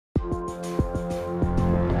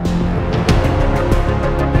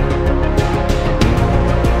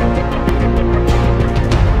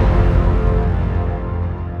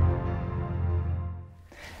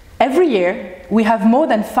year, we have more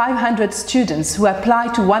than 500 students who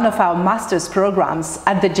apply to one of our master's programs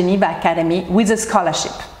at the Geneva Academy with a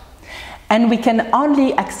scholarship, and we can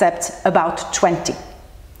only accept about 20.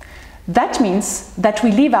 That means that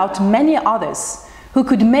we leave out many others who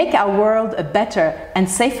could make our world a better and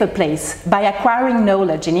safer place by acquiring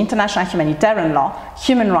knowledge in international humanitarian law,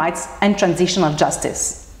 human rights, and transitional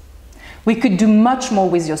justice. We could do much more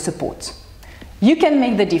with your support. You can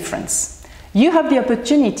make the difference. You have the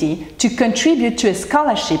opportunity to contribute to a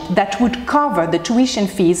scholarship that would cover the tuition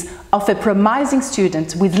fees of a promising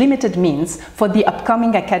student with limited means for the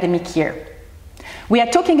upcoming academic year. We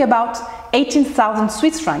are talking about 18,000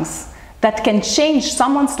 Swiss francs that can change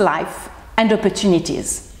someone's life and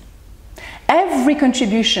opportunities. Every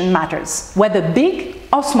contribution matters, whether big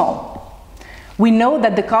or small. We know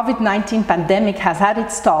that the COVID-19 pandemic has had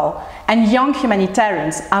its toll, and young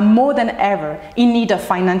humanitarians are more than ever in need of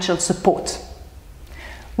financial support.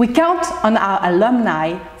 We count on our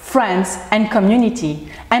alumni, friends, and community,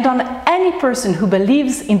 and on any person who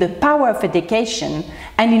believes in the power of education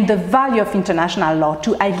and in the value of international law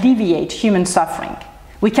to alleviate human suffering.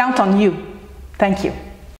 We count on you. Thank you.